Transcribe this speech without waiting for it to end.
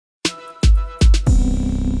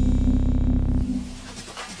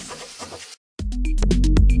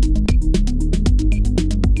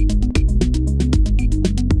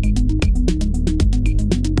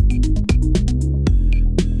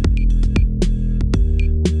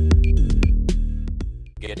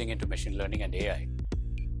into machine learning and AI,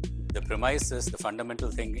 the premise is the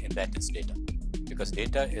fundamental thing in that is data. Because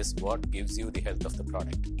data is what gives you the health of the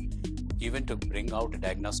product. Even to bring out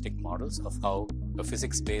diagnostic models of how a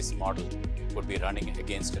physics-based model would be running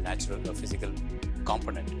against a physical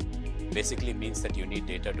component basically means that you need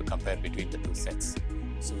data to compare between the two sets.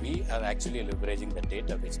 So we are actually leveraging the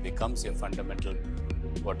data, which becomes your fundamental,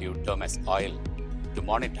 what you term as oil, to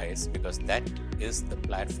monetize, because that is the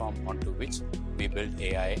platform onto which we build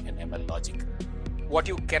AI and ML logic. What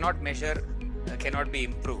you cannot measure cannot be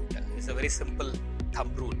improved. It's a very simple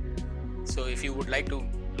thumb rule. So if you would like to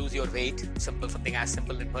lose your weight, something as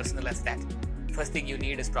simple and personal as that, first thing you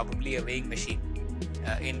need is probably a weighing machine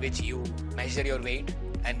in which you measure your weight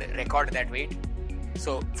and record that weight.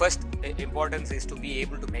 So first importance is to be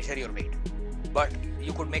able to measure your weight. But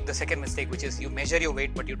you could make the second mistake, which is you measure your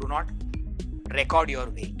weight but you do not record your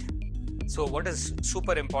weight. So what is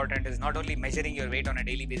super important is not only measuring your weight on a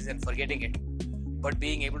daily basis and forgetting it, but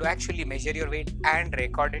being able to actually measure your weight and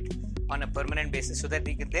record it on a permanent basis, so that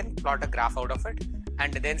we can then plot a graph out of it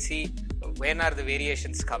and then see when are the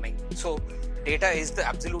variations coming. So data is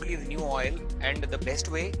absolutely the new oil, and the best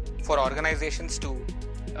way for organizations to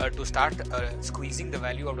start squeezing the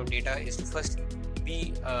value out of data is to first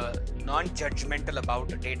be non-judgmental about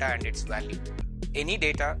data and its value. Any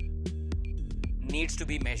data needs to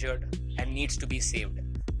be measured and needs to be saved,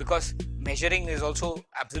 because measuring is also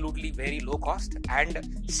absolutely very low cost,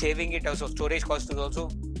 and saving it as a storage cost is also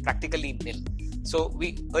practically nil. So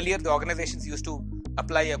earlier the organizations used to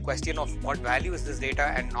apply a question of what value is this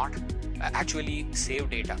data and not actually save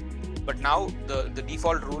data. But now the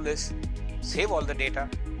default rule is save all the data,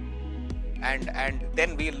 and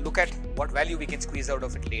then we'll look at what value we can squeeze out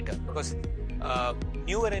of it later, because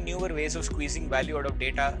newer and newer ways of squeezing value out of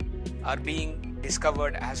data are being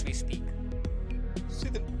discovered as we speak. See,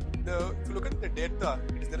 if you look at the data,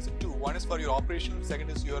 there is two. One is for your operation, second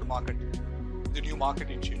is your market, the new market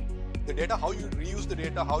engine. The data, how you reuse the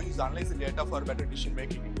data, how you analyze the data for better decision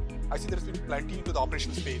making. I see there's been plenty into the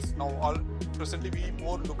operational space. Now, presently we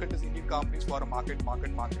more look at this Indian companies for a market,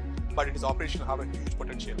 but it is operational, have a huge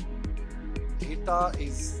potential. Data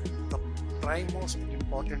is the prime most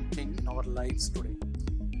important thing in our lives today.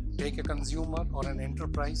 Take a consumer or an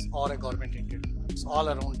enterprise or a government entity. It's all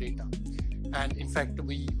around data. And in fact,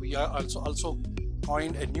 we are also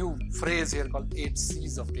coined a new phrase here called 8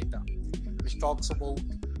 C's of data, which talks about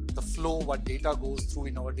the flow what data goes through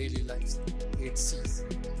in our daily lives. 8 C's: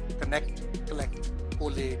 connect, collect,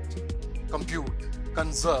 collate, compute,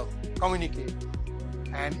 conserve, communicate,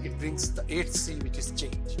 and it brings the 8th C, which is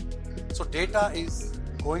change. So data is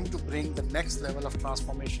going to bring the next level of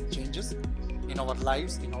transformation changes in our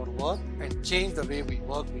lives, in our work, and change the way we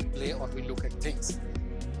work, we play, or we look at things.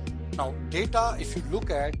 Now, data, if you look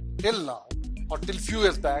at till now or till few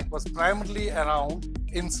years back, was primarily around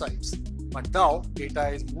insights. But now data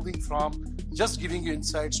is moving from just giving you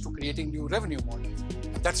insights to creating new revenue models.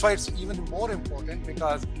 And that's why it's even more important,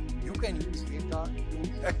 because you can use data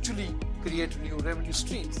to actually create new revenue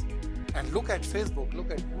streams. And look at Facebook,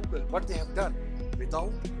 look at Google, what they have done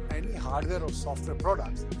without any hardware or software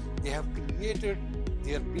products. They have created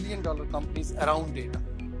their billion-dollar companies around data,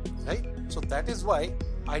 right? So that is why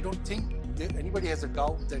I don't think anybody has a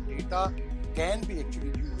doubt that data can be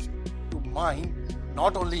actually used to mine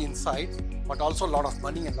not only insights, but also a lot of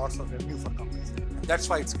money and lots of revenue for companies. And that's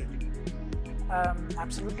why it's critical.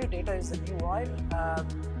 Absolutely, data is the new oil.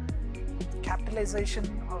 Capitalization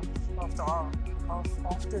of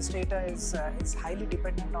this data is highly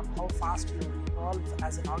dependent on how fast you evolve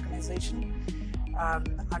as an organization.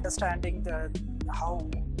 Understanding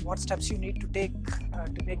what steps you need to take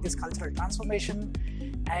to make this cultural transformation,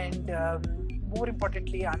 and more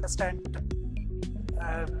importantly, understand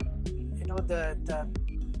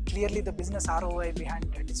clearly the business ROI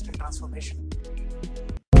behind digital transformation.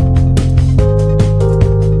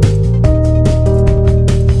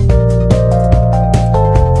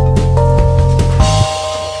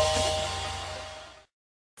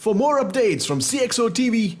 For more updates from CXO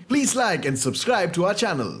TV, please like and subscribe to our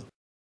channel.